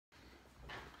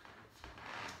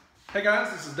Hey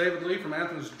guys, this is David Lee from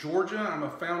Athens, Georgia. I'm a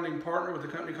founding partner with a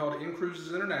company called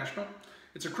InCruises International.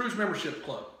 It's a cruise membership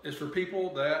club. It's for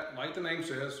people that, like the name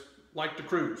says, like to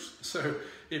cruise. So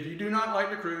if you do not like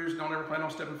to cruise, don't ever plan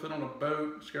on stepping foot on a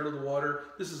boat, scared of the water,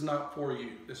 this is not for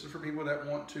you. This is for people that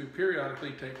want to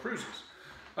periodically take cruises.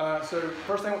 So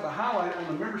first thing I want to highlight on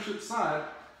the membership side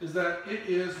is that it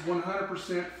is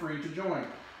 100% free to join.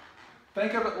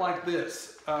 Think of it like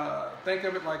this. Think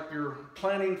of it like you're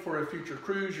planning for a future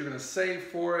cruise. You're going to save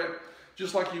for it,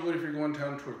 just like you would if you're going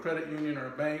down to a credit union or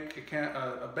a bank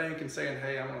and saying,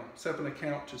 "Hey, I'm going to set up an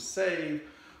account to save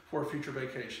for a future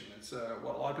vacation." It's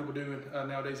what a lot of people do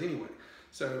nowadays anyway.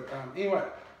 So anyway,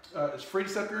 it's free to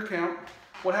set up your account.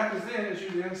 What happens then is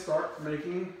you then start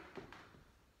making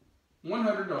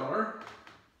 $100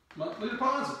 monthly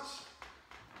deposits.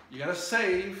 You got to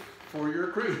save for your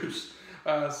cruise.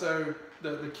 So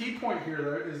the key point here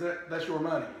though is that that's your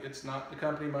money. It's not the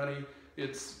company money.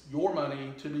 It's your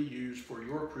money to be used for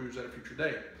your cruise at a future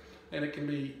date. And it can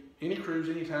be any cruise,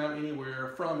 anytime,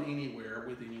 anywhere, from anywhere,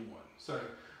 with anyone. So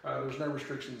there's no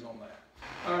restrictions on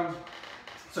that.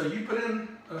 So you put in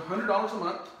 $100 a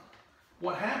month.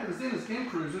 What happens then is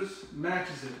InCruises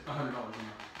matches it $100 a month.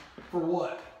 For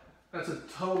what? That's a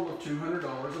total of $200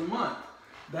 a month.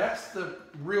 That's the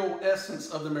real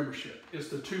essence of the membership. It's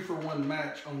the 2-for-1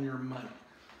 match on your money.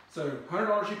 So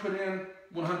 $100 you put in,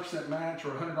 100% match,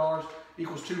 or $100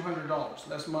 equals $200.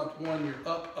 That's month one, you're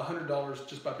up $100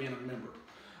 just by being a member.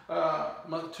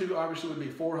 Month two obviously would be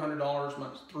 $400,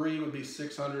 month three would be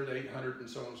 $600, $800, and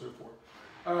so on and so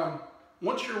forth.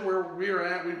 Once you're where we're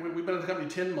at, we've been in the company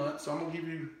 10 months, so I'm gonna give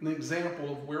you an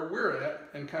example of where we're at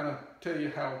and kind of tell you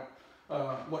how,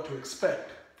 what to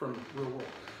expect from the real world.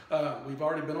 We've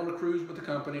already been on a cruise with the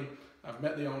company. I've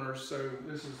met the owners, so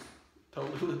this is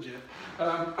totally legit.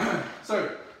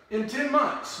 So in 10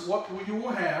 months, what you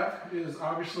will have is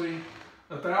obviously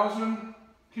 $1,000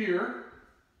 here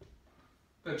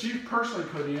that you've personally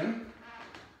put in,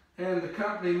 and the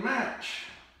company match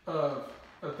of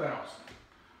 $1,000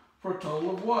 for a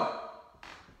total of what?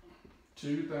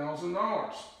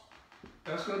 $2,000.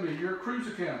 That's going to be your cruise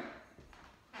account.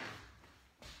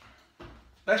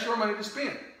 That's your money to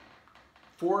spend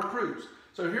for a cruise.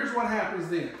 So here's what happens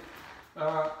then.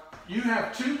 You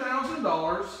have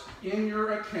 $2,000 in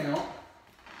your account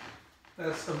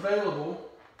that's available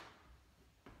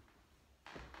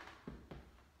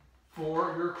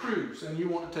for your cruise, and you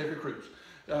want to take a cruise.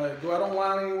 Go out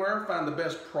online anywhere, find the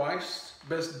best price,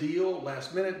 best deal,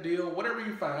 last minute deal, whatever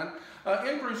you find.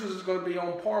 InCruises is going to be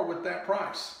on par with that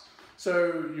price.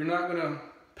 So you're not going to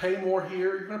pay more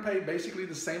here. You're going to pay basically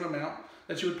the same amount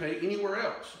that you would pay anywhere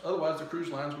else. Otherwise, the cruise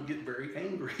lines would get very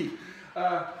angry.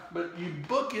 But you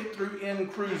book it through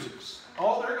InCruises.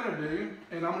 All they're going to do,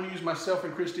 and I'm going to use myself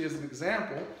and Christy as an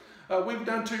example, we've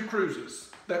done 2 cruises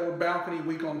that were balcony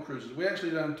week-long cruises. We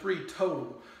actually done 3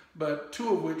 total, but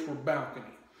 2 of which were balcony.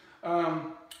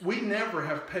 We never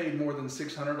have paid more than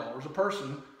 $600 a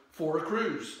person for a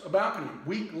cruise, a balcony,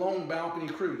 week-long balcony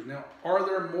cruise. Now, are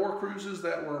there more cruises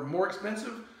that were more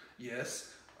expensive? Yes.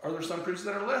 Are there some cruises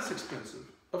that are less expensive?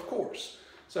 Of course.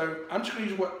 So I'm just going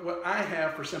to use what I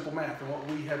have for simple math and what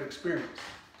we have experienced.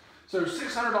 So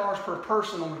 $600 per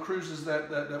person on the cruises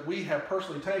that we have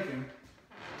personally taken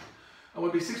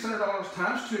would be $600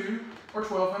 times 2, or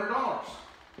 $1,200.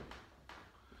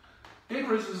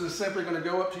 InCruises is simply going to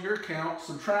go up to your account,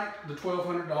 subtract the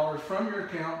 $1,200 from your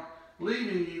account,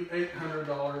 leaving you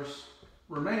 $800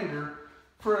 remainder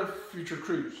for a future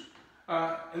cruise.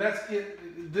 And that's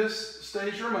it. This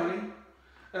stays your money.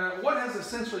 What has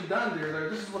essentially done there,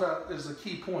 this is what is the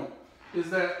key point, is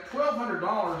that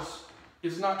 $1,200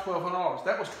 is not $1,200.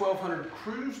 That was $1,200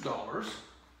 cruise dollars,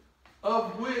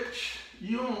 of which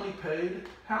you only paid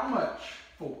how much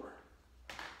for?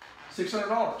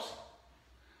 $600.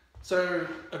 So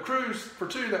a cruise for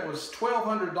 2 that was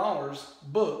 $1,200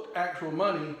 booked actual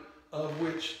money, of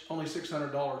which only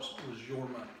 $600 was your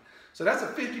money. So that's a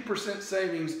 50%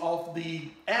 savings off the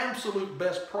absolute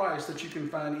best price that you can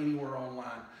find anywhere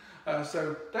online.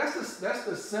 So that's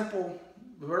the simple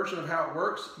version of how it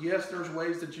works. Yes, there's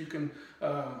ways that you can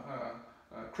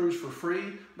cruise for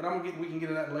free, but we can get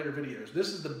into that in later videos. This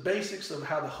is the basics of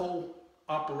how the whole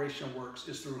operation works,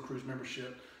 is through a cruise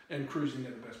membership and cruising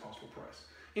at the best possible price.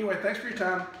 Anyway, thanks for your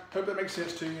time. Hope that makes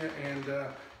sense to you, and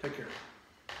take care.